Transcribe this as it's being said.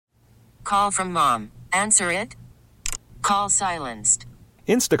call from mom. Answer it. Call silenced.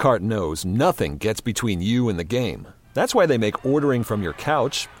 Instacart knows nothing gets between you and the game. That's why they make ordering from your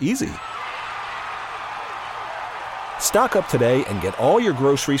couch easy. Stock up today and get all your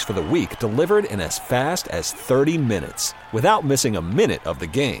groceries for the week delivered in as fast as 30 minutes without missing a minute of the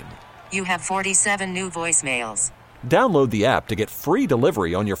game. You have 47 new voicemails. Download the app to get free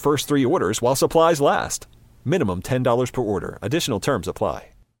delivery on your first 3 orders while supplies last. Minimum $10 per order. Additional terms apply.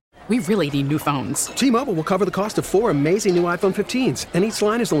 We really need new phones. T-Mobile will cover the cost of 4 amazing new iPhone 15s, and each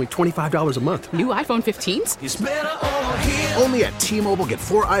line is only $25 a month. New iPhone 15s? It's better over here. Only at T-Mobile, get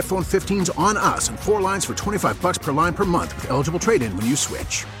 4 iPhone 15s on us and 4 lines for $25 per line per month with eligible trade-in when you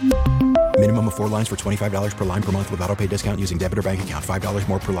switch. Minimum of 4 lines for $25 per line per month with autopay discount using debit or bank account. $5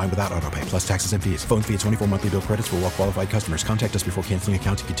 more per line without autopay, plus taxes and fees. Phone fee at 24 monthly bill credits for well-qualified customers. Contact us before canceling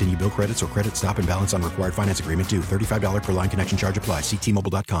account to continue bill credits or credit stop and balance on required finance agreement due. $35 per line connection charge applies. See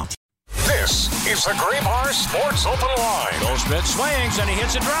T-Mobile.com. This is the Graybar Sports Open Line. Goldschmidt swings and he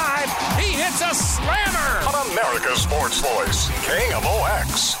hits a drive. He hits a slammer. On America's Sports Voice,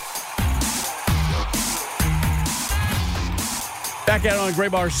 KMOX. Back out on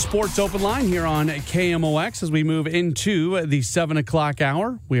Graybar Sports Open Line here on KMOX as we move into the 7 o'clock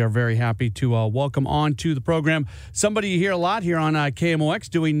hour. We are very happy to welcome on to the program somebody you hear a lot here on KMOX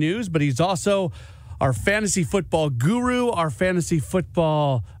doing news, but he's also our fantasy football guru, our fantasy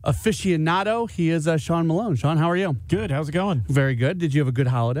football aficionado. He is Sean Malone. Sean, how are you? Good. How's it going? Very good. Did you have a good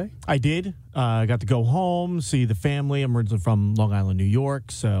holiday? I did. I got to go home, see the family. I'm originally from Long Island, New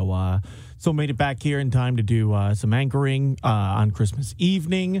York, so made it back here in time to do some anchoring on Christmas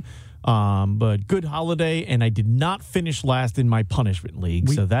evening. But good holiday, and I did not finish last in my punishment league,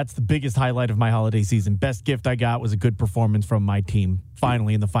 so that's the biggest highlight of my holiday season. Best gift I got was a good performance from my team,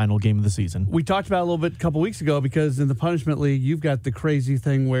 finally in the final game of the season. We talked about it a little bit a couple weeks ago because in the punishment league, you've got the crazy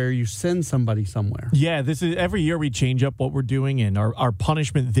thing where you send somebody somewhere. Yeah, this is every year we change up what we're doing, and our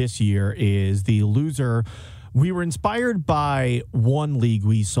punishment this year is the loser. We were inspired by one league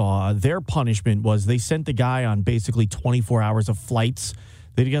we saw. Their punishment was they sent the guy on basically 24 hours of flights.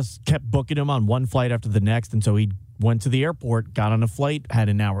 They just kept booking him on one flight after the next, and so he went to the airport, got on a flight, had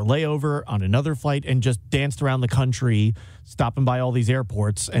an hour layover on another flight, and just danced around the country, stopping by all these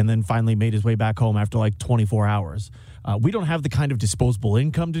airports, and then finally made his way back home after like 24 hours. We don't have the kind of disposable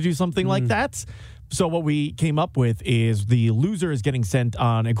income to do something like that. So what we came up with is the loser is getting sent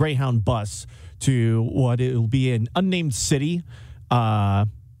on a Greyhound bus to what it will be an unnamed city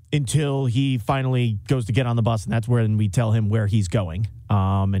until he finally goes to get on the bus, and that's when we tell him where he's going.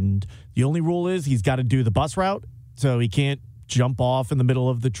 And the only rule is he's got to do the bus route, so he can't jump off in the middle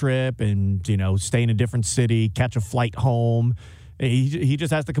of the trip and, stay in a different city, catch a flight home. He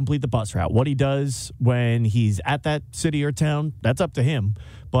just has to complete the bus route. What he does when he's at that city or town, that's up to him.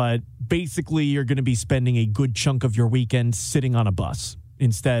 But basically, you're going to be spending a good chunk of your weekend sitting on a bus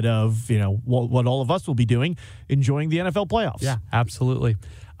instead of, what all of us will be doing, enjoying the NFL playoffs. Yeah, absolutely.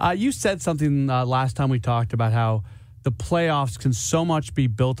 You said something last time we talked about how the playoffs can so much be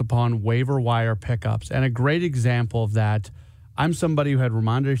built upon waiver wire pickups. And a great example of that, I'm somebody who had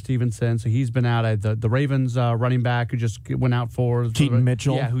Ramondre Stevenson, so he's been out at the Ravens running back who just went out for Keaton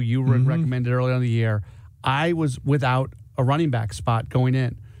Mitchell. Yeah, who you recommended earlier in the year. I was without a running back spot going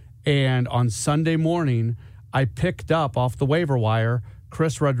in. And on Sunday morning, I picked up off the waiver wire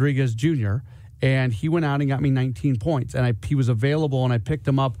Chris Rodriguez Jr., and he went out and got me 19 points. And he was available, and I picked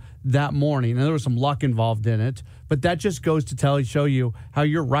him up that morning. And there was some luck involved in it. But that just goes to show you how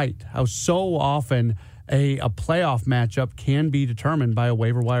you're right, how so often a playoff matchup can be determined by a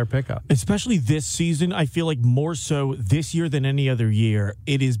waiver wire pickup. Especially this season, I feel like more so this year than any other year,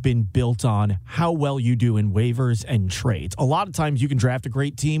 it has been built on how well you do in waivers and trades. A lot of times you can draft a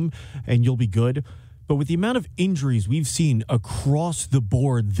great team and you'll be good. But with the amount of injuries we've seen across the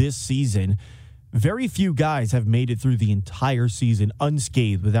board this season, very few guys have made it through the entire season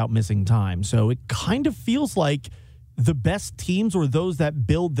unscathed without missing time. So it kind of feels like the best teams or those that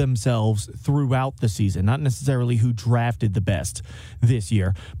build themselves throughout the season, not necessarily who drafted the best this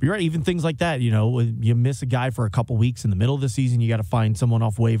year. But you're right, even things like that, you miss a guy for a couple weeks in the middle of the season, you got to find someone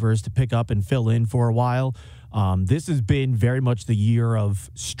off waivers to pick up and fill in for a while. This has been very much the year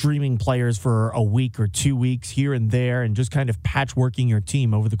of streaming players for a week or 2 weeks here and there and just kind of patchworking your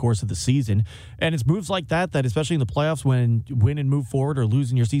team over the course of the season. And it's moves like that, especially in the playoffs, when win and move forward or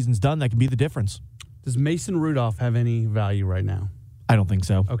losing your season's done, that can be the difference. Does Mason Rudolph have any value right now? I don't think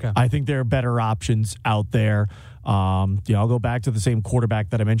so. Okay. I think there are better options out there. I'll go back to the same quarterback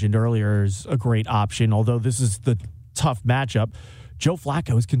that I mentioned earlier is a great option, although this is the tough matchup. Joe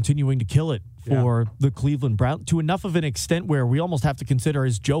Flacco is continuing to kill it for the Cleveland Browns, to enough of an extent where we almost have to consider,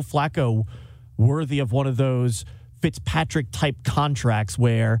 is Joe Flacco worthy of one of those Fitzpatrick-type contracts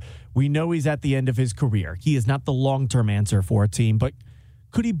where we know he's at the end of his career. He is not the long-term answer for a team, but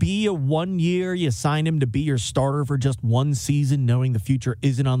could he be a 1 year, you sign him to be your starter for just one season, knowing the future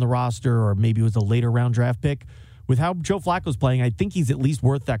isn't on the roster, or maybe it was a later round draft pick? With how Joe Flacco's playing, I think he's at least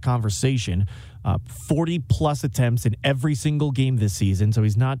worth that conversation. 40-plus attempts in every single game this season, so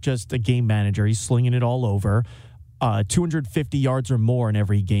he's not just a game manager. He's slinging it all over. 250 yards or more in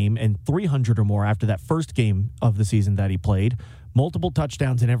every game, and 300 or more after that first game of the season that he played. Multiple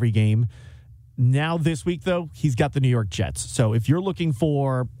touchdowns in every game. Now this week, though, he's got the New York Jets. So if you're looking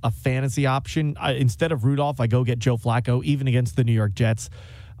for a fantasy option, instead of Rudolph, I go get Joe Flacco, even against the New York Jets.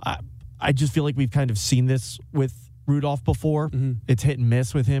 I just feel like we've kind of seen this with Rudolph before. Mm-hmm. It's hit and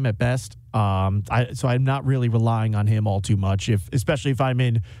miss with him at best. So I'm not really relying on him all too much, especially if I'm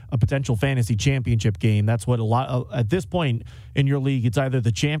in a potential fantasy championship game. That's what a lot at this point in your league, it's either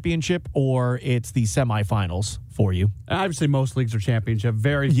the championship or it's the semifinals for you. Obviously, most leagues are championship.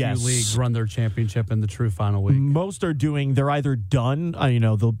 Very few leagues run their championship in the true final week. Most are they're either done.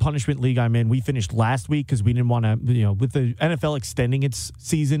 The punishment league I'm in, we finished last week because we didn't want to, with the NFL extending its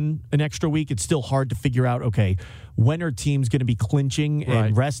season an extra week, it's still hard to figure out, okay, when are teams going to be clinching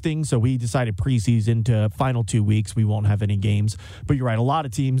and resting? So we decided preseason to final 2 weeks. We won't have any games. But you're right. A lot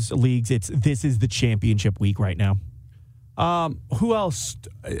of teams, leagues, this is the championship week right now. Who else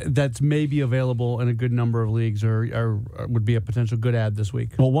that's maybe available in a good number of leagues or would be a potential good ad this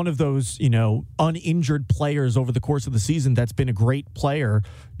week? Well, one of those, uninjured players over the course of the season that's been a great player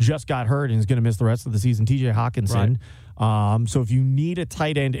just got hurt and is going to miss the rest of the season, TJ Hawkinson. Right. So if you need a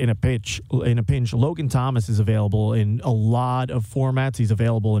tight end in a pinch, Logan Thomas is available in a lot of formats. He's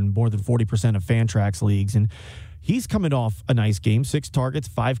available in more than 40% of Fantrax leagues. And he's coming off a nice game, 6 targets,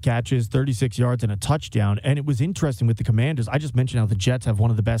 5 catches, 36 yards, and a touchdown. And it was interesting with the Commanders. I just mentioned how the Jets have one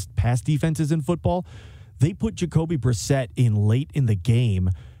of the best pass defenses in football. They put Jacoby Brissett in late in the game,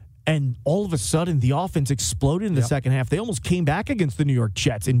 and all of a sudden the offense exploded in the second half. They almost came back against the New York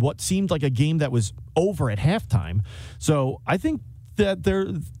Jets in what seemed like a game that was over at halftime. So I think that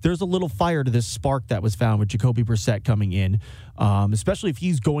there's a little fire to this spark that was found with Jacoby Brissett coming in, especially if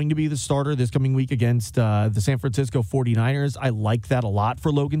he's going to be the starter this coming week against the San Francisco 49ers. I like that a lot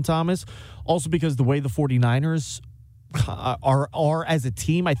for Logan Thomas. Also because the way the 49ers are as a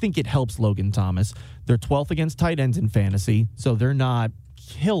team, I think it helps Logan Thomas. They're 12th against tight ends in fantasy, so they're not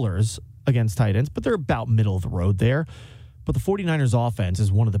killers against tight ends, but they're about middle of the road there. But the 49ers offense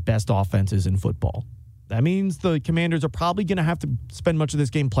is one of the best offenses in football. That means the Commanders are probably going to have to spend much of this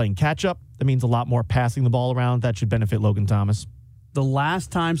game playing catch-up. That means a lot more passing the ball around. That should benefit Logan Thomas. The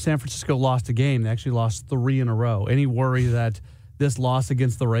last time San Francisco lost a game, they actually lost 3 in a row. Any worry that this loss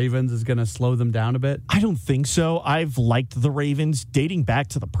against the Ravens is going to slow them down a bit? I don't think so. I've liked the Ravens dating back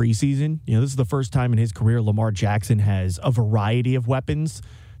to the preseason. This is the first time in his career Lamar Jackson has a variety of weapons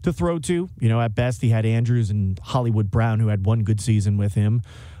to throw to. At best, he had Andrews and Hollywood Brown, who had one good season with him.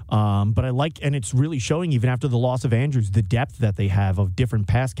 But I like, and it's really showing even after the loss of Andrews, the depth that they have of different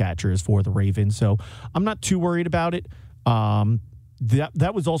pass catchers for the Ravens. So I'm not too worried about it.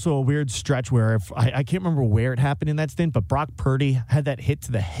 That was also a weird stretch where I can't remember where it happened in that stint, but Brock Purdy had that hit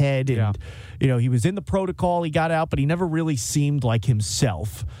to the head, and he was in the protocol, he got out, but he never really seemed like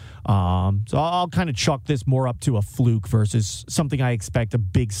himself. So I'll kind of chalk this more up to a fluke versus something I expect a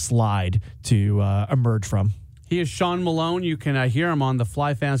big slide to emerge from. He is Sean Malone. You can hear him on the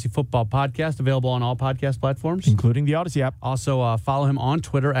Fly Fantasy Football podcast, available on all podcast platforms, including the Audacy app. Also, follow him on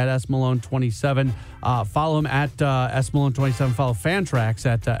Twitter at SMalone27. Follow him at SMalone27. Follow Fantrax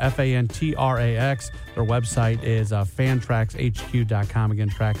at Fantrax. Their website is fantraxhq.com. Again,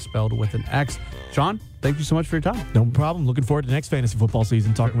 track spelled with an X. Sean, thank you so much for your time. No problem. Looking forward to the next fantasy football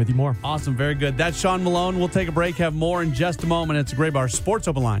season, talking with you more. Awesome. Very good. That's Sean Malone. We'll take a break, have more in just a moment. It's a Gray Bar Sports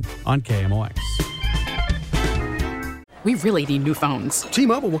Open Line on KMOX. We really need new phones.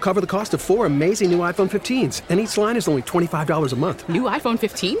 T-Mobile will cover the cost of 4 amazing new iPhone 15s, and each line is only $25 a month. New iPhone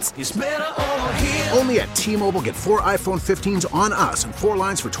 15s? It's better over here. Only at T-Mobile, get 4 iPhone 15s on us and 4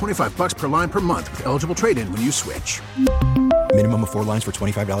 lines for $25 per line per month with eligible trade-in when you switch. Minimum of 4 lines for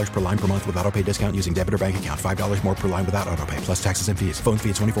 $25 per line per month with autopay discount using debit or bank account. $5 more per line without autopay, plus taxes and fees. Phone fee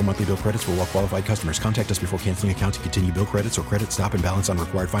at 24 monthly bill credits for well-qualified customers. Contact us before canceling account to continue bill credits or credit stop and balance on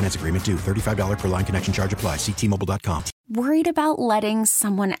required finance agreement due. $35 per line connection charge applies. See T-Mobile.com. Worried about letting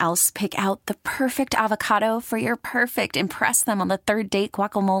someone else pick out the perfect avocado for your perfect impress them on the third date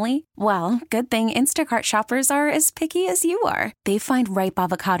guacamole? Well, good thing Instacart shoppers are as picky as you are. They find ripe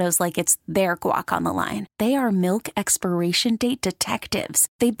avocados like it's their guac on the line. They are milk expiration date detectives.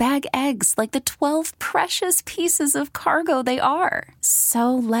 They bag eggs like the 12 precious pieces of cargo they are.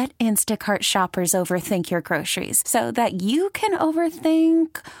 So let Instacart shoppers overthink your groceries so that you can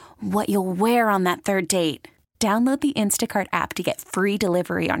overthink what you'll wear on that third date. Download the Instacart app to get free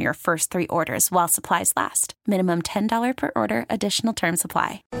delivery on your first 3 orders while supplies last. Minimum $10 per order. Additional terms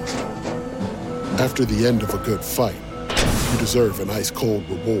apply. After the end of a good fight, you deserve an ice-cold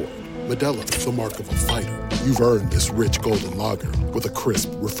reward. Modelo is the mark of a fighter. You've earned this rich golden lager with a crisp,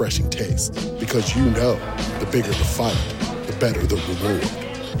 refreshing taste. Because you know, the bigger the fight, the better the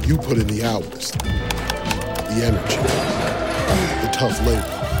reward. You put in the hours, the energy, the tough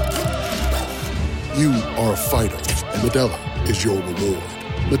labor. You are a fighter, and Modelo is your reward.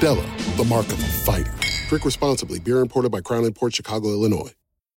 Modelo, the mark of a fighter. Drink responsibly. Beer imported by Crown Imports, Chicago, Illinois.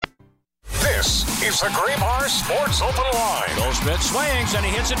 This is the Graybar Sports Open Line. Goldschmidt swings and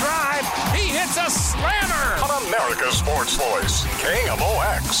he hits a drive. He hits a slammer. On America's Sports Voice,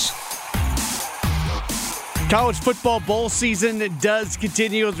 KMOX. College football bowl season does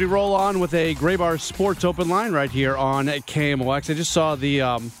continue as we roll on with a Graybar Sports Open Line right here on KMOX. I just saw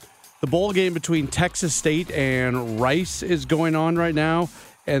the bowl game between Texas State and Rice is going on right now,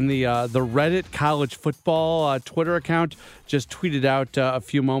 and the Reddit college football Twitter account just tweeted out a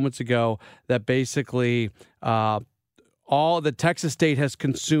few moments ago that basically all the Texas State has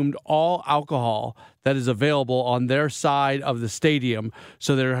consumed all alcohol that is available on their side of the stadium.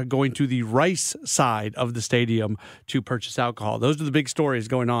 So they're going to the Rice side of the stadium to purchase alcohol. Those are the big stories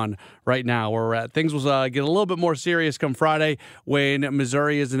going on right now. Where we're at. Things will get a little bit more serious come Friday when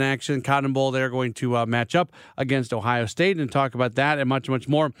Missouri is in action. Cotton Bowl, they're going to match up against Ohio State and talk about that and much, much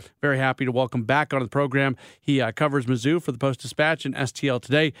more. Very happy to welcome back onto the program. He covers Mizzou for the Post-Dispatch and STL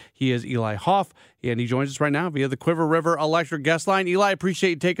Today. He is Eli Hoff, and he joins us right now via the Quiver River Electric guest line. Eli, appreciate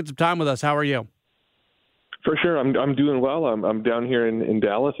you taking some time with us. How are you? For sure. I'm doing well. I'm down here in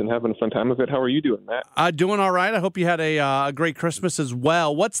Dallas and having a fun time of it. How are you doing, Matt? Doing all right. I hope you had a great Christmas as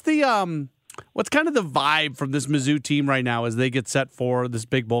well. What's the what's kind of the vibe from this Mizzou team right now as they get set for this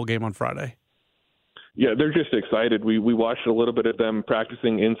big bowl game on Friday? Yeah, they're just excited. We watched a little bit of them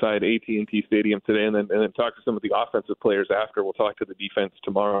practicing inside AT&T Stadium today, and then talked to some of the offensive players after. We'll talk to the defense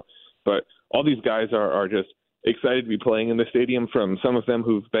tomorrow. But all these guys are just excited to be playing in the stadium. From some of them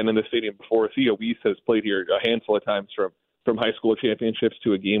who've been in the stadium before. Theo Weiss has played here a handful of times from high school championships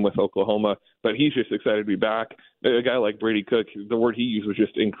to a game with Oklahoma, but he's just excited to be back. A guy like Brady Cook, the word he used was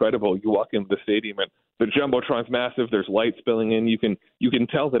just incredible. You walk into the stadium and the Jumbotron's massive. There's light spilling in. You can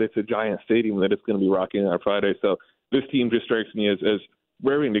tell that it's a giant stadium that it's going to be rocking on Friday. So this team just strikes me as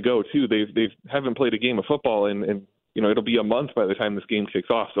raring to go too. They haven't played a game of football and it'll be a month by the time this game kicks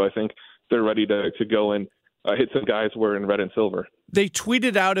off. So I think they're ready to go and hit some guys wearing red and silver. They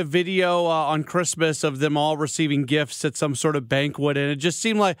tweeted out a video on Christmas of them all receiving gifts at some sort of banquet, and it just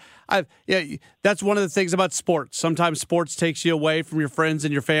seemed like that's one of the things about sports. Sometimes sports takes you away from your friends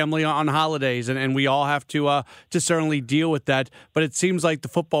and your family on holidays, and we all have to certainly deal with that. But it seems like the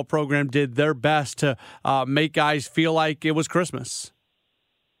football program did their best to make guys feel like it was Christmas.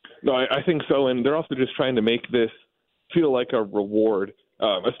 No, I think so, and they're also just trying to make this feel like a reward.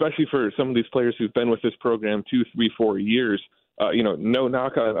 Especially for some of these players who've been with this program 2, 3, 4 years. No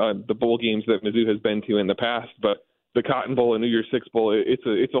knock on the bowl games that Mizzou has been to in the past, but the Cotton Bowl and New Year's Six Bowl,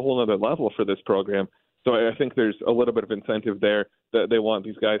 it's a whole other level for this program. So I think there's a little bit of incentive there that they want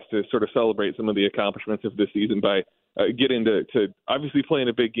these guys to sort of celebrate some of the accomplishments of this season by getting to obviously playing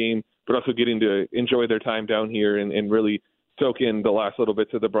a big game, but also getting to enjoy their time down here and really soak in the last little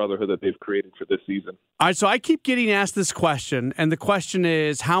bits of the brotherhood that they've created for this season. All right, so I keep getting asked this question, and the question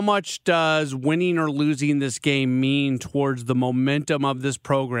is, how much does winning or losing this game mean towards the momentum of this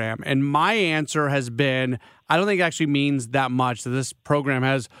program? And my answer has been, I don't think it actually means that much, that this program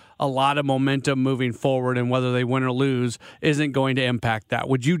has a lot of momentum moving forward, and whether they win or lose isn't going to impact that.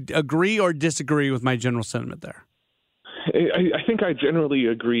 Would you agree or disagree with my general sentiment there? I think I generally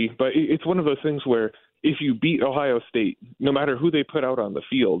agree, but it's one of those things where if you beat Ohio State, no matter who they put out on the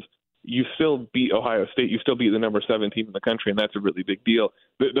field, you still beat Ohio State. You still beat the number 7 team in the country, and that's a really big deal.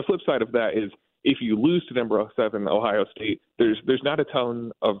 The flip side of that is if you lose to number 7 Ohio State, there's not a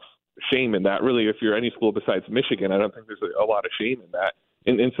ton of shame in that. Really, if you're any school besides Michigan, I don't think there's a lot of shame in that.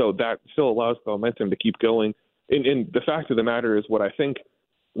 And so that still allows the momentum to keep going. And the fact of the matter is what I think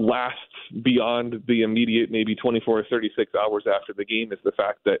lasts beyond the immediate maybe 24 or 36 hours after the game is the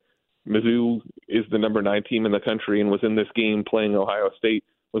fact that Mizzou is the number 9 team in the country and was in this game playing Ohio State,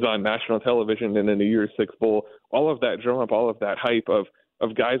 was on national television and in the Year 6 Bowl. All of that drum up, all of that hype of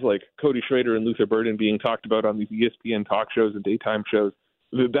guys like Cody Schrader and Luther Burden being talked about on these ESPN talk shows and daytime shows.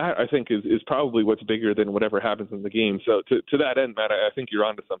 That, I think, is probably what's bigger than whatever happens in the game. So to that end, Matt, I think you're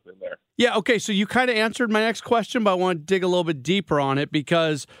onto something there. Yeah, okay, so you kind of answered my next question, but I want to dig a little bit deeper on it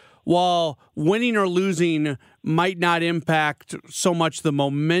because while winning or losing might not impact so much the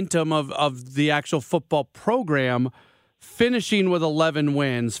momentum of the actual football program, finishing with 11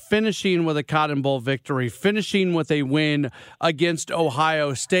 wins, finishing with a Cotton Bowl victory, finishing with a win against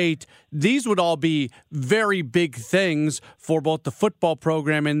Ohio State, these would all be very big things for both the football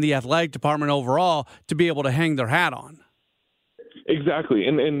program and the athletic department overall to be able to hang their hat on. Exactly.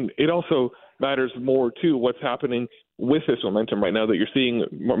 And it also matters more, too, what's happening with this momentum right now, that you're seeing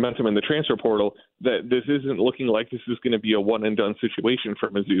momentum in the transfer portal, that this isn't looking like this is going to be a one-and-done situation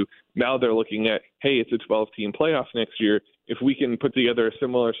for Mizzou. Now they're looking at, hey, it's a 12-team playoff next year. If we can put together a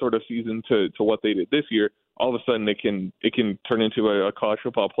similar sort of season to what they did this year, all of a sudden it can turn into a college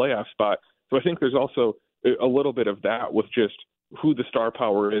football playoff spot. So I think there's also a little bit of that with just who the star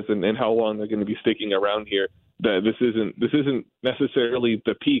power is and how long they're going to be sticking around here. That this isn't necessarily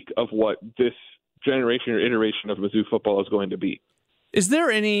the peak of what this generation or iteration of Mizzou football is going to be. Is there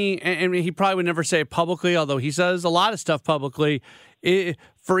any, and he probably would never say it publicly, although he says a lot of stuff publicly,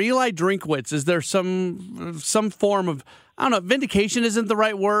 for Eli Drinkwitz, is there some form of, I don't know, vindication isn't the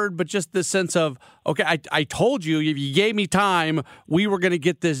right word, but just the sense of, okay, I told you, if you gave me time, we were going to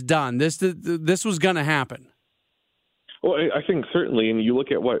get this done. This was going to happen. Well, I think certainly, and you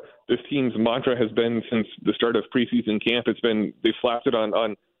look at what this team's mantra has been since the start of preseason camp, it's been, they slapped it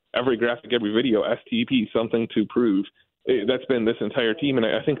on every graphic, every video, STP, something to prove. That's been this entire team, and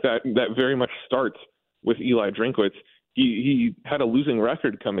I think that very much starts with Eli Drinkwitz. He had a losing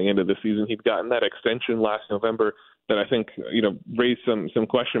record coming into the season. He'd gotten that extension last November that I think raised some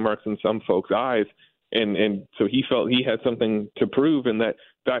question marks in some folks' eyes, and so he felt he had something to prove, and that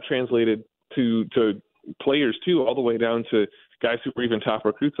translated to players too, all the way down to guys who were even top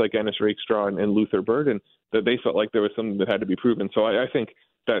recruits like Ennis Rakestraw and Luther Burden, that they felt like there was something that had to be proven. So I think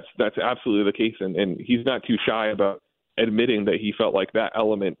that's absolutely the case, and he's not too shy about admitting that he felt like that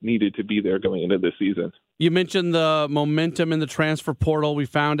element needed to be there going into this season. You mentioned the momentum in the transfer portal. We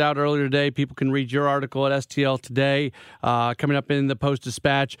found out earlier today, people can read your article at STL Today, coming up in the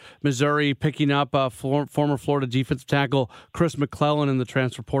Post-Dispatch, Missouri picking up former Florida defensive tackle Chris McClellan in the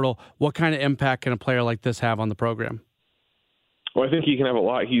transfer portal. What kind of impact can a player like this have on the program? Well, I think he can have a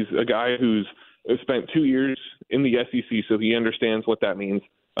lot. He's a guy who's spent 2 years in the SEC, so he understands what that means.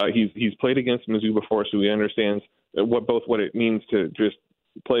 He's played against Mizzou before, so he understands what it means to just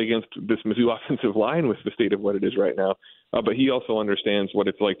play against this Mizzou offensive line with the state of what it is right now. But he also understands what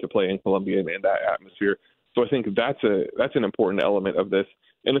it's like to play in Columbia and that atmosphere. So I think that's an important element of this.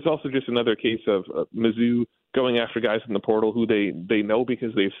 And it's also just another case of Mizzou going after guys in the portal who they know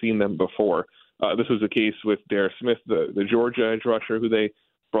because they've seen them before. This was the case with Dare Smith, the Georgia edge rusher who they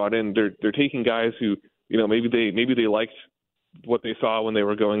brought in. They're taking guys who, maybe they liked what they saw when they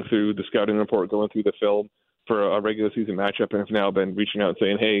were going through the scouting report, going through the film for a regular season matchup, and have now been reaching out and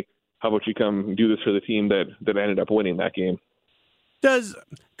saying, hey, how about you come do this for the team that ended up winning that game?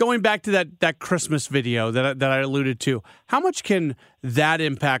 Going back to that Christmas video that I alluded to, how much can that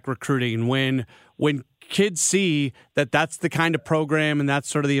impact recruiting when kids see that that's the kind of program and that's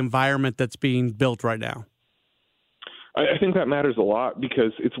sort of the environment that's being built right now? I think that matters a lot,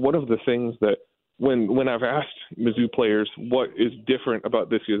 because it's one of the things that when I've asked Mizzou players what is different about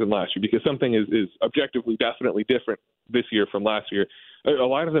this year than last year, because something is objectively definitely different this year from last year, a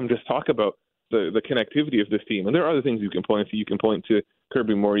lot of them just talk about the connectivity of this team. And there are other things you can point to. You can point to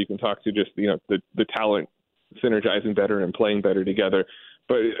Kirby Moore. You can talk to just the talent synergizing better and playing better together.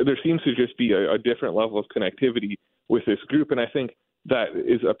 But there seems to just be a different level of connectivity with this group, and I think that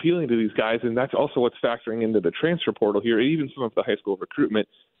is appealing to these guys, and that's also what's factoring into the transfer portal here, and even some of the high school recruitment,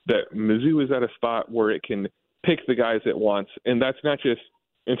 that Mizzou is at a spot where it can pick the guys it wants, and that's not just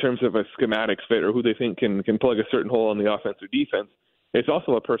in terms of a schematic fit or who they think can plug a certain hole on the offense or defense. It's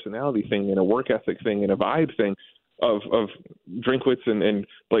also a personality thing and a work ethic thing and a vibe thing of Drinkwitz and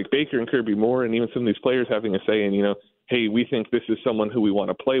Blake Baker and Kirby Moore, and even some of these players having a say in, hey, we think this is someone who we want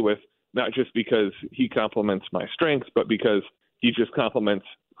to play with, not just because he complements my strengths, but because he just complements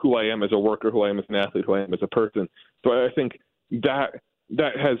who I am as a worker, who I am as an athlete, who I am as a person. So I think that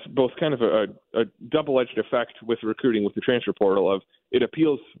has both kind of a double-edged effect with recruiting with the transfer portal of it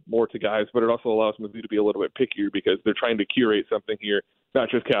appeals more to guys, but it also allows Mizzou to be a little bit pickier because they're trying to curate something here, not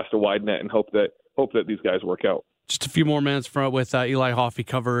just cast a wide net and hope that these guys work out. Just a few more minutes with Eli Hoff. He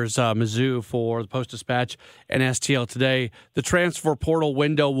covers Mizzou for the Post-Dispatch and STL Today. The transfer portal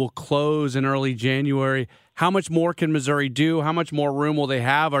window will close in early January. How much more can Missouri do? How much more room will they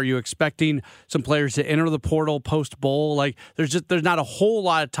have? Are you expecting some players to enter the portal post-bowl? Like, there's not a whole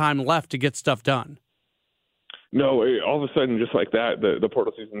lot of time left to get stuff done. No, all of a sudden, just like that, the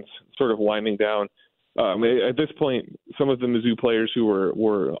portal season's sort of winding down. At this point, some of the Mizzou players who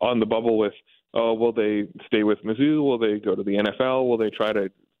were on the bubble with, will they stay with Mizzou? Will they go to the NFL? Will they try to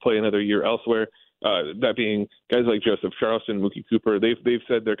play another year elsewhere? That being guys like Joseph Charleston, Mookie Cooper, they've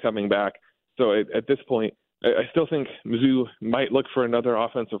said they're coming back. So at this point, I still think Mizzou might look for another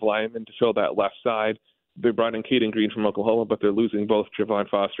offensive lineman to fill that left side. They brought in Caden Green from Oklahoma, but they're losing both Javon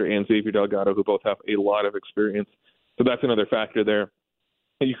Foster and Xavier Delgado, who both have a lot of experience. So that's another factor there.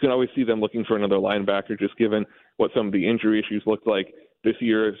 And you can always see them looking for another linebacker, just given what some of the injury issues looked like this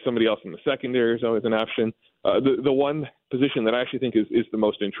year. Somebody else in the secondary is always an option. The one position that I actually think is the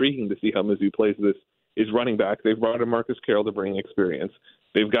most intriguing to see how Mizzou plays this is running back. They've brought in Marcus Carroll to bring experience.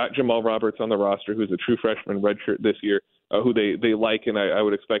 They've got Jamal Roberts on the roster, who's a true freshman redshirt this year, who they like, and I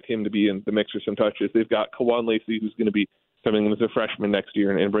would expect him to be in the mix for some touches. They've got Kawan Lacey, who's going to be coming in as a freshman next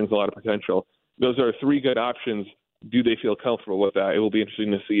year and brings a lot of potential. Those are three good options. Do they feel comfortable with that? It will be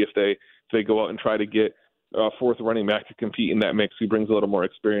interesting to see if they go out and try to get a fourth running back to compete in that mix who brings a little more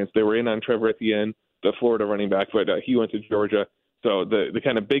experience. They were in on Trevor Etienne, the Florida running back, but he went to Georgia. So the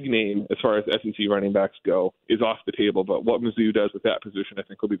kind of big name as far as SEC running backs go is off the table, but what Mizzou does with that position I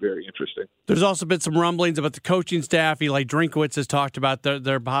think will be very interesting. There's also been some rumblings about the coaching staff. Eli Drinkwitz has talked about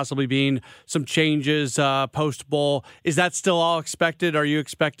there possibly being some changes post-bowl. Is that still all expected? Are you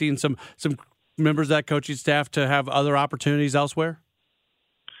expecting some members of that coaching staff to have other opportunities elsewhere?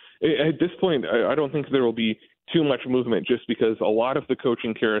 At this point, I don't think there will be too much movement just because a lot of the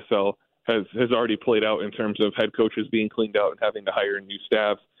coaching carousel has already played out in terms of head coaches being cleaned out and having to hire new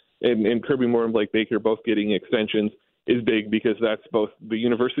staffs. And Kirby Moore and Blake Baker both getting extensions is big because that's both the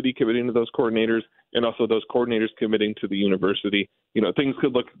university committing to those coordinators and also those coordinators committing to the university. You know, things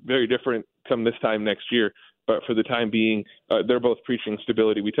could look very different come this time next year, but for the time being, they're both preaching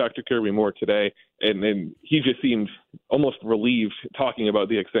stability. We talked to Kirby Moore today, and he just seemed almost relieved talking about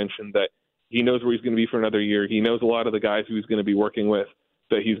the extension, that he knows where he's going to be for another year. He knows a lot of the guys who he's going to be working with,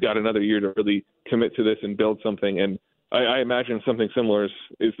 that he's got another year to really commit to this and build something. And I imagine something similar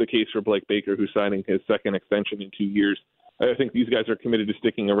is the case for Blake Baker, who's signing his second extension in 2 years. I think these guys are committed to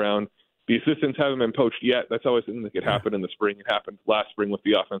sticking around. The assistants haven't been poached yet. That's always something that could happen in the spring. It happened last spring with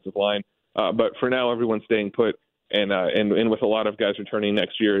the offensive line. But for now, everyone's staying put. And with a lot of guys returning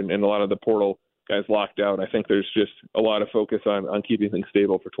next year and a lot of the portal guys locked out, I think there's just a lot of focus on keeping things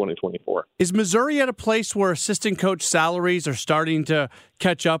stable for 2024. Is Missouri at a place where assistant coach salaries are starting to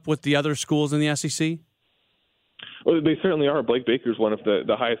catch up with the other schools in the SEC? Well, they certainly are. Blake Baker's one of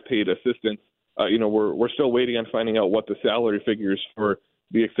the highest paid assistants. We're still waiting on finding out what the salary figures for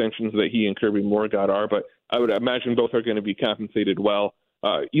the extensions that he and Kirby Moore got are, but I would imagine both are going to be compensated well.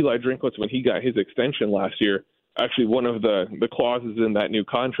 Eli Drinkwitz, when he got his extension last year, actually one of the clauses in that new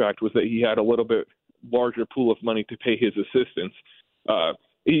contract was that he had a little bit larger pool of money to pay his assistants.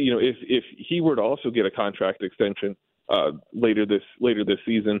 If he were to also get a contract extension later this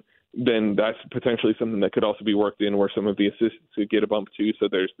season, then that's potentially something that could also be worked in where some of the assistants could get a bump too. So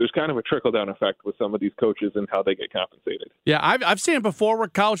there's kind of a trickle-down effect with some of these coaches and how they get compensated. Yeah, I've seen it before where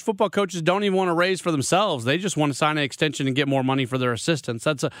college football coaches don't even want to raise for themselves. They just want to sign an extension and get more money for their assistants.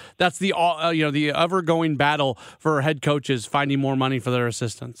 That's the ever-going battle for head coaches, finding more money for their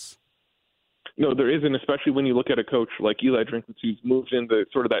assistants. No, there isn't, especially when you look at a coach like Eli Drinkwitz, who's moved into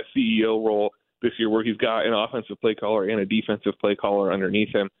sort of that CEO role this year where he's got an offensive play caller and a defensive play caller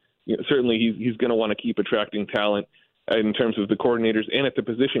underneath him. Certainly he's going to want to keep attracting talent in terms of the coordinators and at the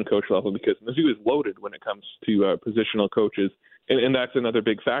position coach level because Mizzou is loaded when it comes to positional coaches, and that's another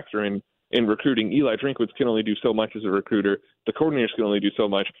big factor in recruiting. Eli Drinkwitz can only do so much as a recruiter. The coordinators can only do so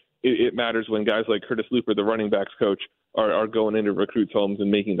much. It matters when guys like Curtis Looper, the running backs coach, are going into recruits' homes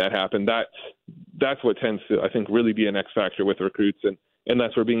and making that happen. That's what tends to, I think, really be an X factor with recruits, and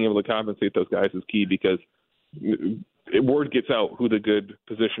that's where being able to compensate those guys is key because word gets out who the good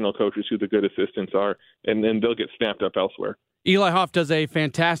positional coaches, who the good assistants are, and then they'll get snapped up elsewhere. Eli Hoff does a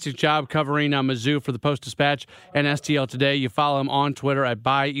fantastic job covering Mizzou for the Post-Dispatch and STL Today. You follow him on Twitter at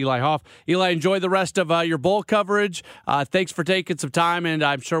 @EliHoff. Eli, enjoy the rest of your bowl coverage. Thanks for taking some time, and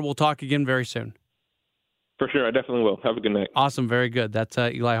I'm sure we'll talk again very soon. For sure, I definitely will. Have a good night. Awesome, very good. That's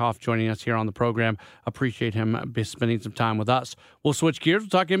Eli Hoff joining us here on the program. Appreciate him spending some time with us. We'll switch gears. We'll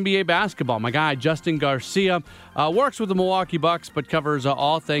talk NBA basketball. My guy, Justin Garcia, works with the Milwaukee Bucks, but covers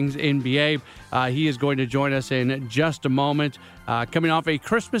all things NBA. He is going to join us in just a moment. Coming off a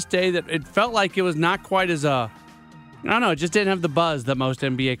Christmas day that it felt like it was not quite as I don't know, it just didn't have the buzz that most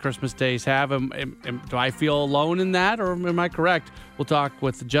NBA Christmas days have. Do I feel alone in that, or am I correct? We'll talk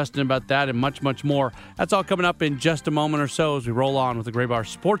with Justin about that and much, much more. That's all coming up in just a moment or so as we roll on with the Gray Bar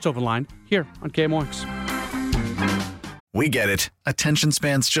Sports Open Line here on KMOX. We get it. Attention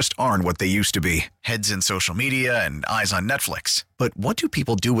spans just aren't what they used to be. Heads in social media and eyes on Netflix. But what do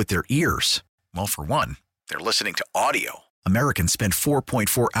people do with their ears? Well, for one, they're listening to audio. Americans spend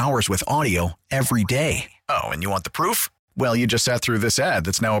 4.4 hours with audio every day. Oh, and you want the proof? Well, you just sat through this ad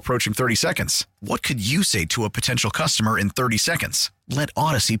that's now approaching 30 seconds. What could you say to a potential customer in 30 seconds? Let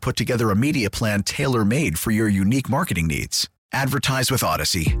Audacy put together a media plan tailor-made for your unique marketing needs. Advertise with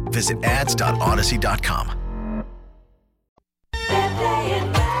Audacy. Visit ads.audacy.com.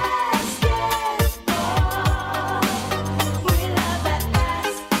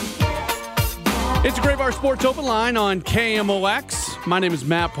 It's a Gray Bar Sports Open Line on KMOX. My name is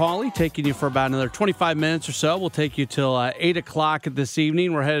Matt Pauley, taking you for about another 25 minutes or so. We'll take you till 8 o'clock this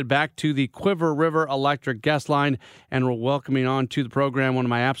evening. We're headed back to the Quiver River Electric Guest Line, and we're welcoming on to the program one of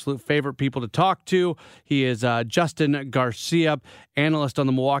my absolute favorite people to talk to. He is Justin Garcia, analyst on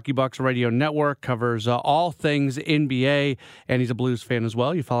the Milwaukee Bucks radio network, covers all things NBA, and he's a Blues fan as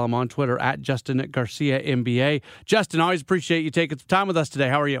well. You follow him on Twitter at Justin Garcia NBA. Justin, always appreciate you taking some time with us today.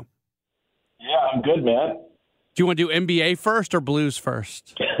 How are you? Yeah, I'm good, man. Do you want to do NBA first or Blues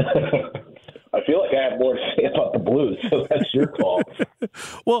first? I feel like I have more to say about the Blues, so that's your call.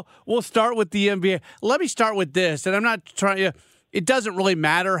 Well, we'll start with the NBA. Let me start with this, and I'm not trying to... It doesn't really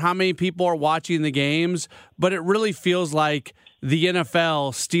matter how many people are watching the games, but it really feels like the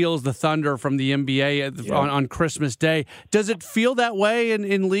NFL steals the thunder from the NBA on Christmas Day. Does it feel that way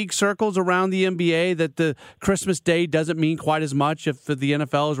in league circles around the NBA, that the Christmas Day doesn't mean quite as much if the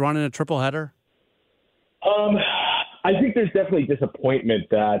NFL is running a triple header? I think there's definitely disappointment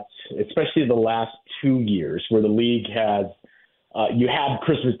that, especially the last 2 years, where the league has you had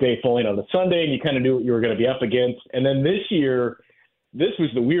Christmas Day falling on a Sunday and you kind of knew what you were going to be up against. And then this year, this was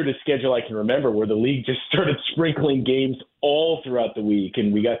the weirdest schedule I can remember, where the league just started sprinkling games all throughout the week.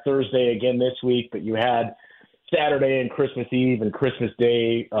 And we got Thursday again this week, but you had Saturday and Christmas Eve and Christmas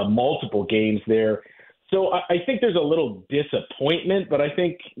Day, multiple games there. So I think there's a little disappointment, but I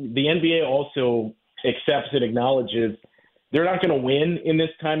think the NBA also accepts and acknowledges they're not going to win in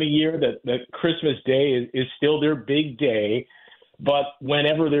this time of year, that Christmas Day is still their big day. But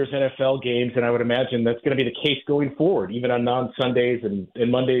whenever there's NFL games, and I would imagine that's going to be the case going forward, even on non-Sundays and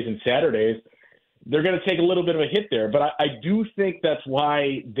Mondays and Saturdays, they're going to take a little bit of a hit there. But I do think that's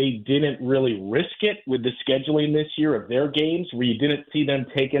why they didn't really risk it with the scheduling this year of their games, where you didn't see them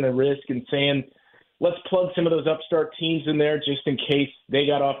taking a risk and saying, let's plug some of those upstart teams in there just in case they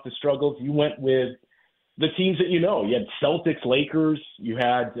got off the struggles. You went with the teams that you know. You had Celtics, Lakers, you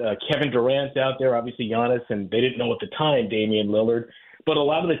had Kevin Durant out there, obviously Giannis, and they didn't know at the time Damian Lillard. But a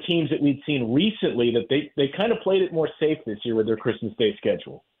lot of the teams that we'd seen recently, that they kind of played it more safe this year with their Christmas Day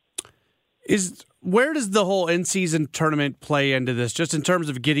schedule. Where does the whole in-season tournament play into this, just in terms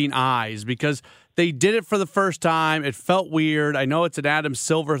of getting eyes? Because they did it for the first time. It felt weird. I know it's an Adam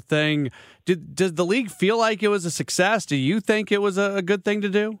Silver thing. Does the league feel like it was a success? Do you think it was a good thing to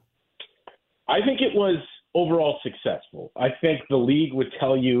do? I think it was overall successful. I think the league would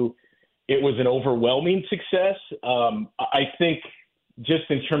tell you it was an overwhelming success. I think just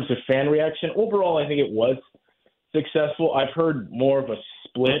in terms of fan reaction, overall, I think it was successful. I've heard more of a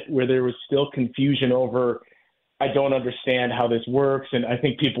split where there was still confusion over, I don't understand how this works. And I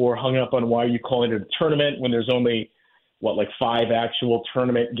think people were hung up on, why are you calling it a tournament when there's only, 5 actual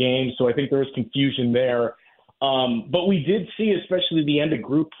tournament games? So I think there was confusion there. But we did see, especially the end of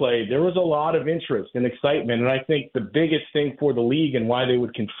group play, there was a lot of interest and excitement. And I think the biggest thing for the league and why they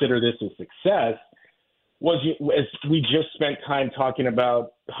would consider this a success was, as we just spent time talking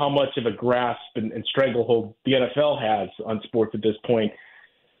about how much of a grasp and stranglehold the NFL has on sports at this point.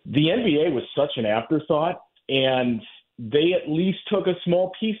 The NBA was such an afterthought, and they at least took a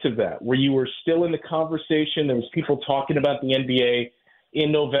small piece of that, where you were still in the conversation. There was people talking about the NBA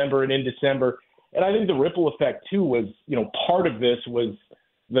in November and in December. And I think the ripple effect, too, was, part of this was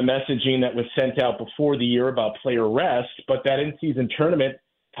the messaging that was sent out before the year about player rest, but that in-season tournament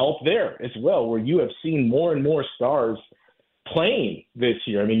helped there as well, where you have seen more and more stars playing this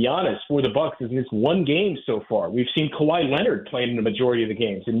year. I mean, Giannis for the Bucks has missed one game so far. We've seen Kawhi Leonard playing in the majority of the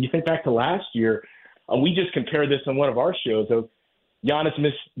games. And you think back to last year, We just compared this on one of our shows. Giannis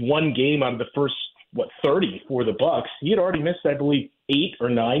missed one game out of the first, 30 for the Bucks. He had already missed, I believe, 8 or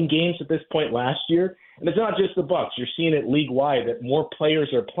 9 games at this point last year. And it's not just the Bucks. You're seeing it league-wide that more players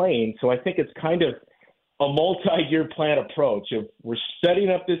are playing. So I think it's kind of a multi-year plan approach of we're setting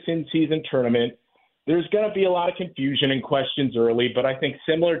up this in-season tournament. There's going to be a lot of confusion and questions early, but I think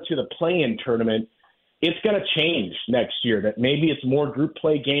similar to the play-in tournament, it's going to change next year, that maybe it's more group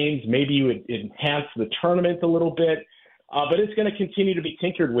play games, maybe you would enhance the tournament a little bit, but it's going to continue to be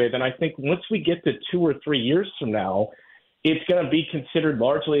tinkered with. And I think once we get to 2 or 3 years from now, it's going to be considered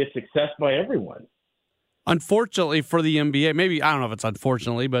largely a success by everyone. Unfortunately for the NBA, maybe, I don't know if it's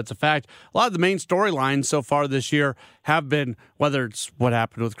unfortunately, but it's a fact, a lot of the main storylines so far this year have been, whether it's what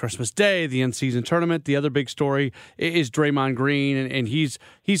happened with Christmas Day, the in-season tournament, the other big story is Draymond Green, and he's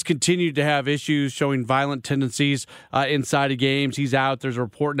continued to have issues showing violent tendencies inside of games. He's out. There's a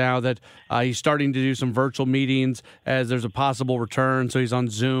report now that he's starting to do some virtual meetings as there's a possible return, so he's on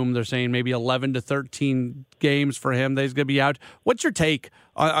Zoom. They're saying maybe 11 to 13 games for him that he's going to be out. What's your take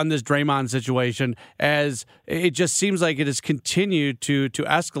on this Draymond situation, as it just seems like it has continued to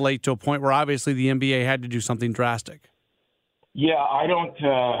escalate to a point where obviously the NBA had to do something drastic? Yeah,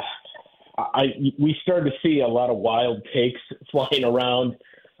 we started to see a lot of wild takes flying around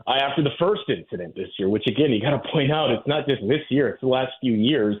after the first incident this year, which again, you got to point out, it's not just this year, it's the last few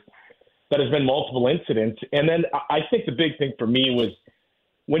years that has been multiple incidents. And then I think the big thing for me was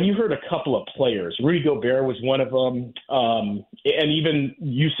when you heard a couple of players, Rudy Gobert was one of them, and even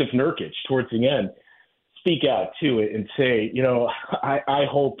Yusuf Nurkic towards the end, speak out to it and say, I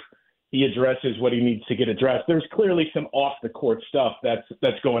hope he addresses what he needs to get addressed. There's clearly some off-the-court stuff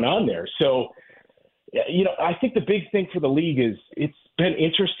that's going on there. So, I think the big thing for the league is it's been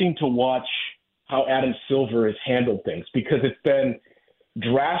interesting to watch how Adam Silver has handled things, because it's been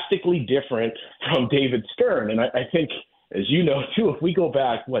drastically different from David Stern. And I think, as you know, too, if we go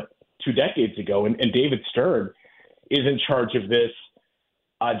back, 2 decades ago, and David Stern is in charge of this,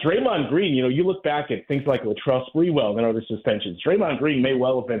 Draymond Green, you look back at things like Latrell Sprewell and other suspensions. Draymond Green may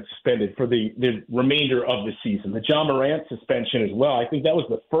well have been suspended for the remainder of the season. The John Morant suspension as well. I think that was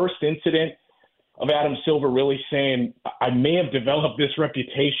the first incident of Adam Silver really saying, I may have developed this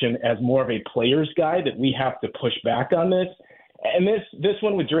reputation as more of a player's guy, that we have to push back on this. And this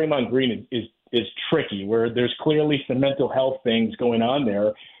one with Draymond Green is tricky, where there's clearly some mental health things going on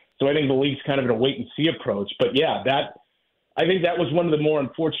there. So I think the league's kind of in a wait-and-see approach. But, yeah, I think that was one of the more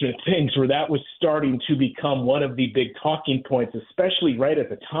unfortunate things, where that was starting to become one of the big talking points, especially right at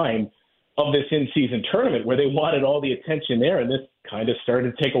the time of this in-season tournament, where they wanted all the attention there, and this kind of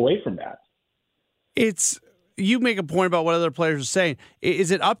started to take away from that. You make a point about what other players are saying.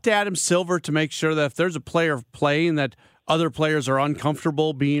 Is it up to Adam Silver to make sure that if there's a player playing that other players are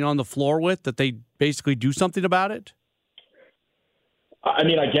uncomfortable being on the floor with, that they basically do something about it? I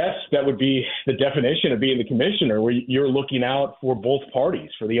mean, I guess that would be the definition of being the commissioner, where you're looking out for both parties,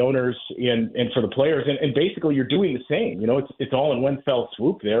 for the owners and for the players. And basically you're doing the same. It's all in one fell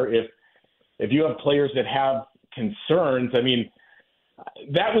swoop there. If you have players that have concerns, I mean,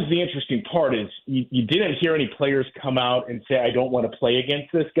 that was the interesting part, is you didn't hear any players come out and say, I don't want to play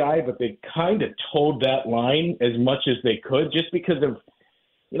against this guy, but they kind of towed that line as much as they could, just because of,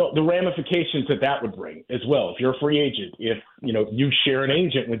 the ramifications that would bring as well. If you're a free agent, if, you share an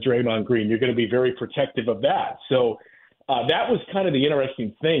agent with Draymond Green, you're going to be very protective of that. So that was kind of the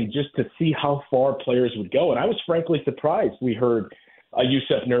interesting thing, just to see how far players would go. And I was frankly surprised we heard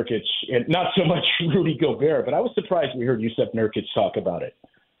Yusuf Nurkic, and not so much Rudy Gobert, but I was surprised we heard Yusuf Nurkic talk about it.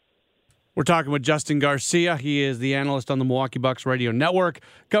 We're talking with Justin Garcia. He is the analyst on the Milwaukee Bucks radio network,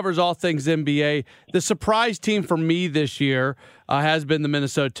 covers all things NBA. The surprise team for me this year has been the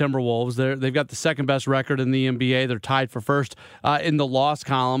Minnesota Timberwolves. They've got the second best record in the NBA. They're tied for first in the loss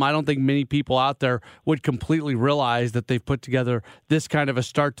column. I don't think many people out there would completely realize that they've put together this kind of a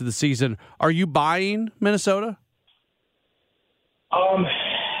start to the season. Are you buying Minnesota?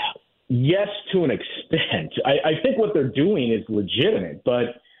 Yes, to an extent. I think what they're doing is legitimate,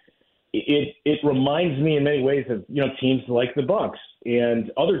 but it reminds me in many ways of, teams like the Bucks and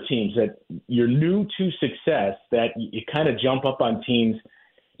other teams that you're new to success, that you kind of jump up on teams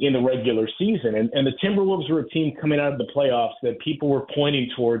in the regular season. And the Timberwolves were a team coming out of the playoffs that people were pointing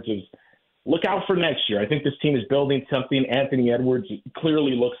towards as, look out for next year. I think this team is building something. Anthony Edwards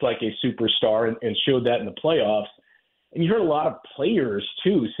clearly looks like a superstar and showed that in the playoffs. And you heard a lot of players,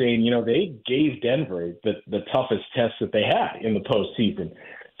 too, saying, they gave Denver the toughest test that they had in the postseason.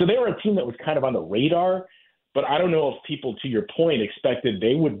 So they were a team that was kind of on the radar, but I don't know if people, to your point, expected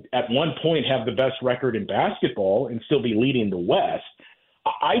they would at one point have the best record in basketball and still be leading the West.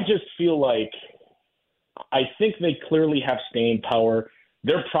 I just feel like I think they clearly have staying power.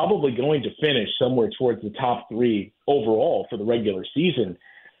 They're probably going to finish somewhere towards the top 3 overall for the regular season.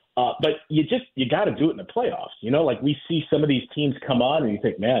 But you got to do it in the playoffs. Like we see some of these teams come on and you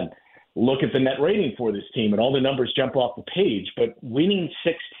think, man, look at the net rating for this team and all the numbers jump off the page. But winning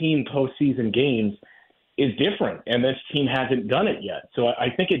 16 postseason games is different, and this team hasn't done it yet. So I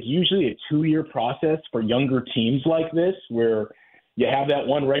think it's usually a 2-year process for younger teams like this, where you have that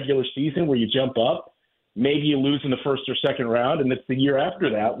one regular season where you jump up, maybe you lose in the first or second round, and it's the year after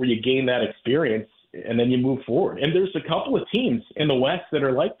that where you gain that experience, and then you move forward. And there's a couple of teams in the West that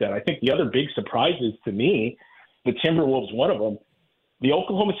are like that. I think the other big surprises to me, the Timberwolves, one of them, the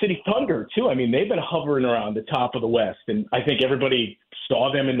Oklahoma City Thunder, too. I mean, they've been hovering around the top of the West, and I think everybody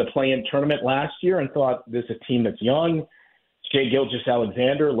saw them in the play-in tournament last year and thought this is a team that's young. Shai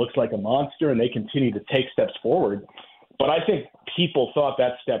Gilgeous-Alexander looks like a monster, and they continue to take steps forward. But I think people thought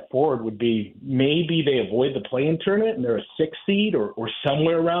that step forward would be maybe they avoid the play-in tournament and they're a 6 seed or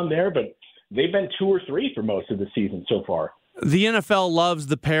somewhere around there, but they've been 2 or 3 for most of the season so far. The NFL loves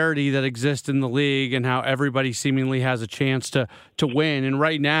the parity that exists in the league and how everybody seemingly has a chance to win. And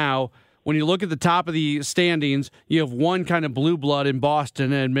right now, when you look at the top of the standings, you have one kind of blue blood in Boston,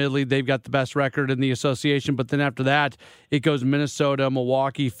 and admittedly they've got the best record in the association. But then after that, it goes Minnesota,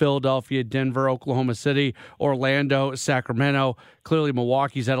 Milwaukee, Philadelphia, Denver, Oklahoma City, Orlando, Sacramento. Clearly,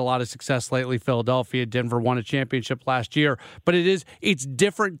 Milwaukee's had a lot of success lately. Philadelphia, Denver won a championship last year. But it's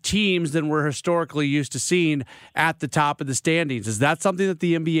different teams than we're historically used to seeing at the top of the standings. Is that something that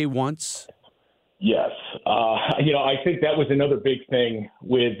the NBA wants? Yes. I think that was another big thing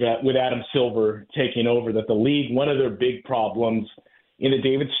with Adam Silver taking over, that the league, one of their big problems in the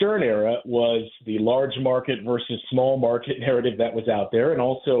David Stern era was the large market versus small market narrative that was out there. And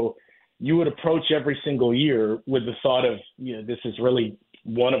also you would approach every single year with the thought of, this is really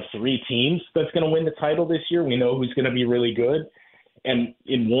one of 3 teams that's going to win the title this year. We know who's going to be really good. And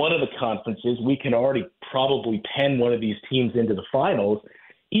in one of the conferences, we can already probably pen one of these teams into the finals.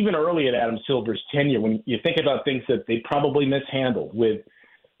 Even early in Adam Silver's tenure, when you think about things that they probably mishandled with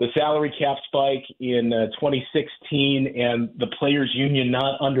the salary cap spike in 2016 and the players union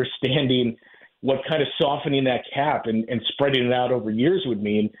not understanding what kind of softening that cap and spreading it out over years would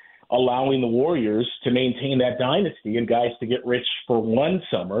mean, allowing the Warriors to maintain that dynasty and guys to get rich for one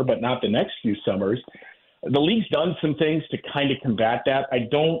summer, but not the next few summers. The league's done some things to kind of combat that. I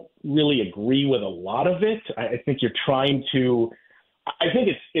don't really agree with a lot of it. I think you're trying to I think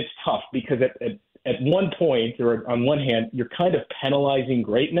it's tough because at one point, or on one hand, you're kind of penalizing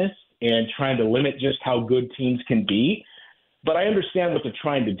greatness and trying to limit just how good teams can be. But I understand what they're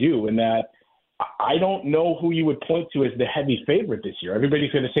trying to do in that I don't know who you would point to as the heavy favorite this year.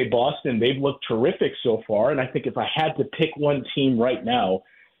 Everybody's going to say Boston. They've looked terrific so far. And I think if I had to pick one team right now,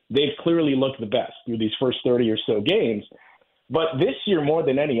 they've clearly looked the best through these first 30 or so games. But this year, more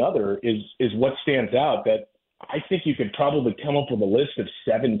than any other, is what stands out, that I think you could probably come up with a list of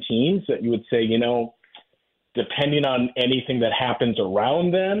 7 teams that you would say, depending on anything that happens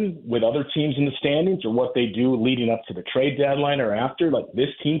around them with other teams in the standings or what they do leading up to the trade deadline or after, like this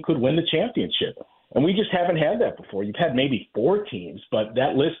team could win the championship. And we just haven't had that before. You've had maybe 4 teams, but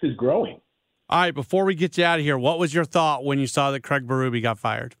that list is growing. All right, before we get you out of here, what was your thought when you saw that Craig Berube got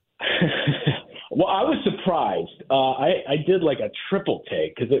fired? Well, I was surprised. I did like a triple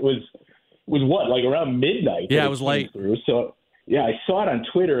take because it was what, like around midnight? Yeah, it was late. Through. So, yeah, I saw it on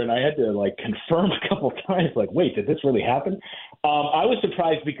Twitter, and I had to, confirm a couple times, wait, did this really happen? I was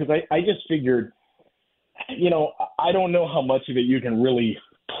surprised because I just figured, I don't know how much of it you can really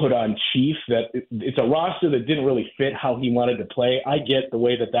put on Chief, that it's a roster that didn't really fit how he wanted to play. I get the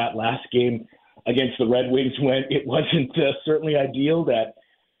way that last game against the Red Wings went. It wasn't certainly ideal. That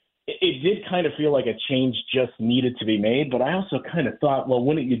it did kind of feel like a change just needed to be made, but I also kind of thought, well,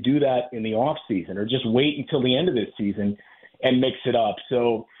 wouldn't you do that in the off season or just wait until the end of this season and mix it up?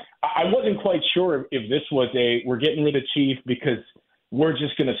 So I wasn't quite sure if this was we're getting rid of Chief because we're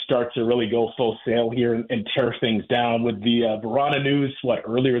just going to start to really go full sail here and tear things down with the Verona news,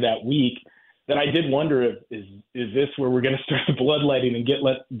 earlier that week, that I did wonder is this where we're going to start the bloodletting and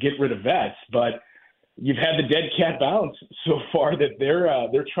get rid of vets? But you've had the dead cat bounce so far that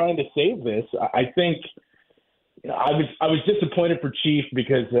they're trying to save this. I think I was disappointed for Chief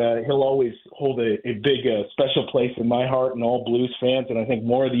because he'll always hold a big special place in my heart and all Blues fans, and I think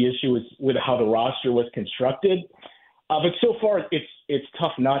more of the issue is with how the roster was constructed. But so far, it's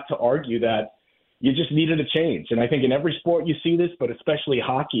tough not to argue that you just needed a change. And I think in every sport you see this, but especially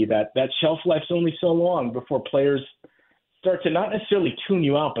hockey, that shelf life's only so long before players start to not necessarily tune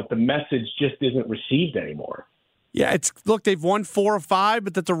you out, but the message just isn't received anymore. Yeah, they've won 4 or 5,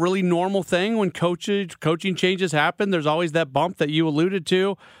 but that's a really normal thing when coaching changes happen. There's always that bump that you alluded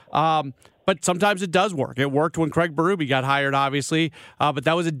to. But sometimes it does work. It worked when Craig Berube got hired, obviously, but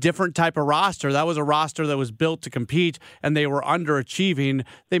that was a different type of roster. That was a roster that was built to compete, and they were underachieving.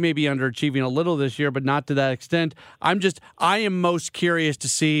 They may be underachieving a little this year, but not to that extent. I am most curious to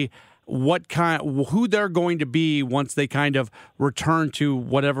see who they're going to be once they kind of return to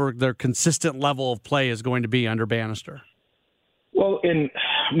whatever their consistent level of play is going to be under Bannister. Well,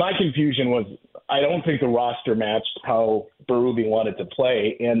 my confusion was I don't think the roster matched how Berube wanted to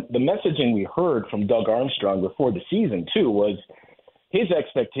play. And the messaging we heard from Doug Armstrong before the season, too, was his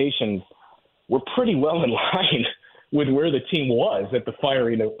expectations were pretty well in line with where the team was at the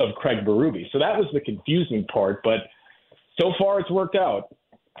firing of Craig Berube. So that was the confusing part. But so far it's worked out.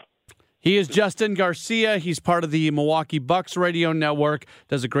 He is Justin Garcia. He's part of the Milwaukee Bucks radio network,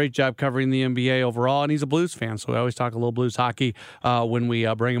 does a great job covering the NBA overall, and he's a Blues fan, so we always talk a little Blues hockey when we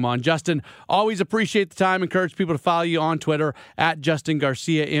bring him on. Justin, always appreciate the time. Encourage people to follow you on Twitter at Justin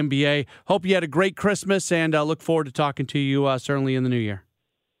Garcia NBA. Hope you had a great Christmas, and look forward to talking to you certainly in the new year.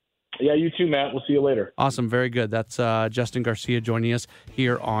 Yeah, you too, Matt. We'll see you later. Awesome. Very good. That's Justin Garcia joining us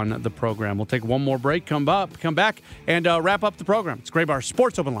here on the program. We'll take one more break, come back, and wrap up the program. It's Graybar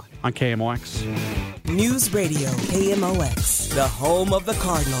Sports Open Line on KMOX. News Radio KMOX, the home of the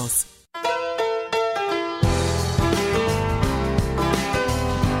Cardinals.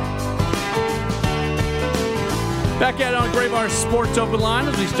 Back at it on Graybar Sports Open Line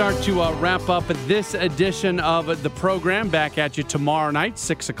as we start to wrap up this edition of the program. Back at you tomorrow night,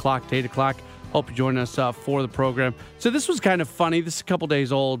 6 o'clock to 8 o'clock. Hope you join us for the program. So this was kind of funny. This is a couple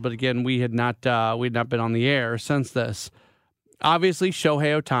days old, but again, we had not been on the air since this. Obviously,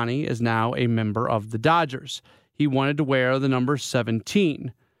 Shohei Ohtani is now a member of the Dodgers. He wanted to wear the number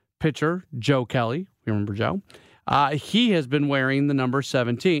 17. Pitcher Joe Kelly, you remember Joe? He has been wearing the number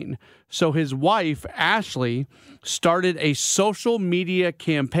 17. So his wife, Ashley, started a social media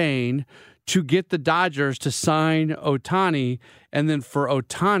campaign to get the Dodgers to sign Ohtani, and then for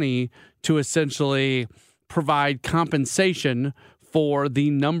Ohtani to essentially provide compensation for the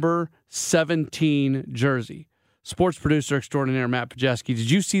number 17 jersey. Sports producer extraordinaire Matt Pajeski,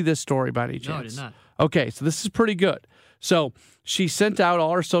 did you see this story by any chance? No, I did not. Okay, so this is pretty good. So she sent out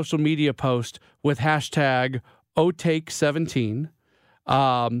all her social media posts with hashtag Otake17.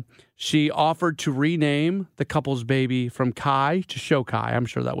 She offered to rename the couple's baby from Kai to Shokai. I'm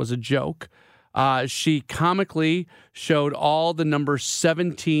sure that was a joke. She comically showed all the number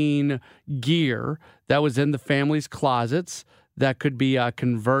 17 gear that was in the family's closets that could be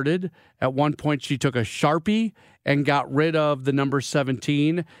converted. At one point, she took a Sharpie and got rid of the number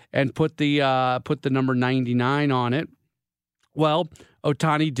 17 and put the number 99 on it. Well,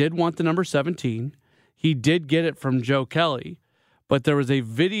 Ohtani did want the number 17. He did get it from Joe Kelly, but there was a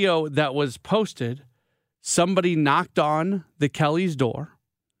video that was posted. Somebody knocked on the Kelly's door.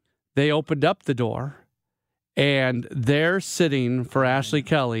 They opened up the door, and there sitting for Ashley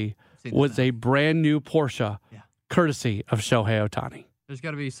Kelly was a brand new Porsche, courtesy of Shohei Ohtani. There's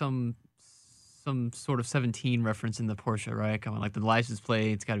got to be some sort of 17 reference in the Porsche, right? Come on, like the license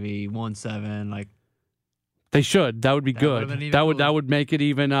plate, it's got to be 17, like. They should. That would be good. That would make it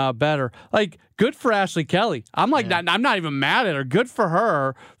even better. Like, good for Ashley Kelly. I'm not even mad at her. Good for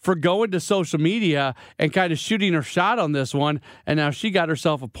her for going to social media and kind of shooting her shot on this one. And now she got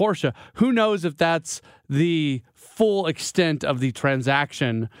herself a Porsche. Who knows if that's the full extent of the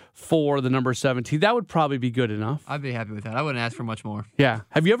transaction for the number 17? That would probably be good enough. I'd be happy with that. I wouldn't ask for much more. Yeah.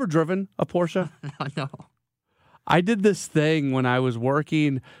 Have you ever driven a Porsche? No. I did this thing when I was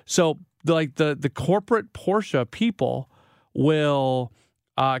working. So, like the corporate Porsche people will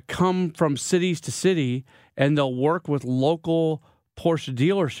come from cities to city, and they'll work with local Porsche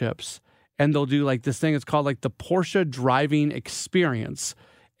dealerships, and they'll do like this thing. It's called like the Porsche driving experience,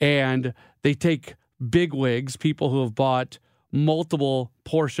 and they take bigwigs, people who have bought multiple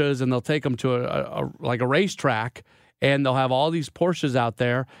Porsches, and they'll take them to a racetrack, and they'll have all these Porsches out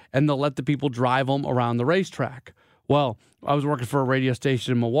there, and they'll let the people drive them around the racetrack. Well, I was working for a radio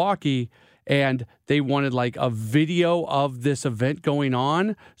station in Milwaukee, and they wanted like a video of this event going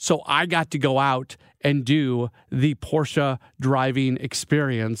on. So I got to go out and do the Porsche driving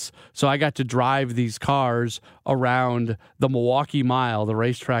experience. So I got to drive these cars around the Milwaukee Mile, the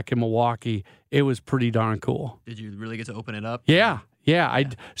racetrack in Milwaukee. It was pretty darn cool. Did you really get to open it up? Yeah.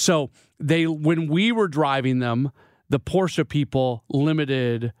 So when we were driving them, the Porsche people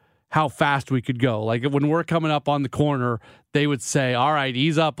limited how fast we could go. Like when we're coming up on the corner, they would say, all right,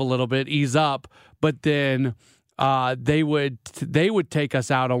 ease up a little bit, ease up. But then they would take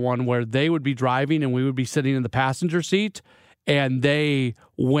us out on one where they would be driving and we would be sitting in the passenger seat, and they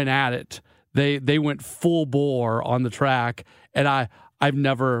went at it. They went full bore on the track, and I've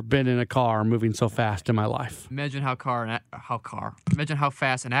never been in a car moving so fast in my life. Imagine Imagine how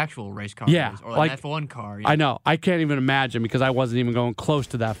fast an actual race car is, or like an F1 car. I know. I can't even imagine because I wasn't even going close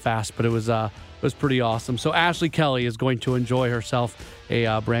to that fast, but it was pretty awesome. So Ashley Kelly is going to enjoy herself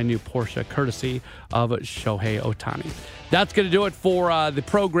a brand new Porsche courtesy of Shohei Ohtani. That's going to do it for the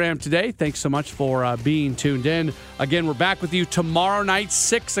program today. Thanks so much for being tuned in. Again, we're back with you tomorrow night,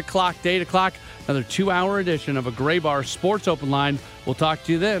 6 o'clock to 8 o'clock. Another 2-hour edition of a Gray Bar Sports Open Line. We'll talk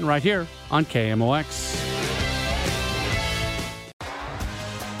to you then right here on KMOX.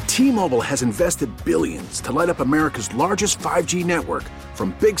 T-Mobile has invested billions to light up America's largest 5G network,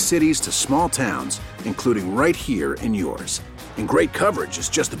 from big cities to small towns, including right here in yours. And great coverage is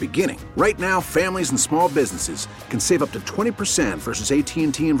just the beginning. Right now, families and small businesses can save up to 20% versus AT&T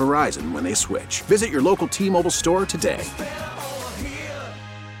and Verizon when they switch. Visit your local T-Mobile store today.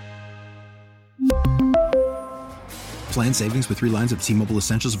 Plan savings with 3 lines of T-Mobile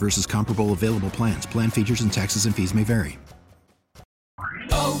Essentials versus comparable available plans. Plan features and taxes and fees may vary.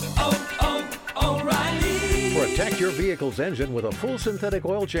 Protect your vehicle's engine with a full synthetic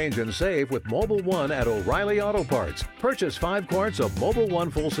oil change and save with Mobil 1 at O'Reilly Auto Parts. Purchase 5 quarts of Mobil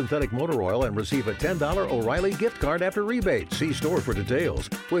 1 full synthetic motor oil and receive a $10 O'Reilly gift card after rebate. See store for details.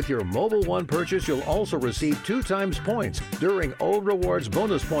 With your Mobil 1 purchase, you'll also receive 2 times points during O Rewards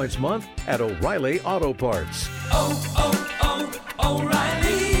Bonus Points Month at O'Reilly Auto Parts.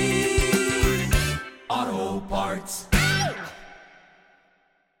 O'Reilly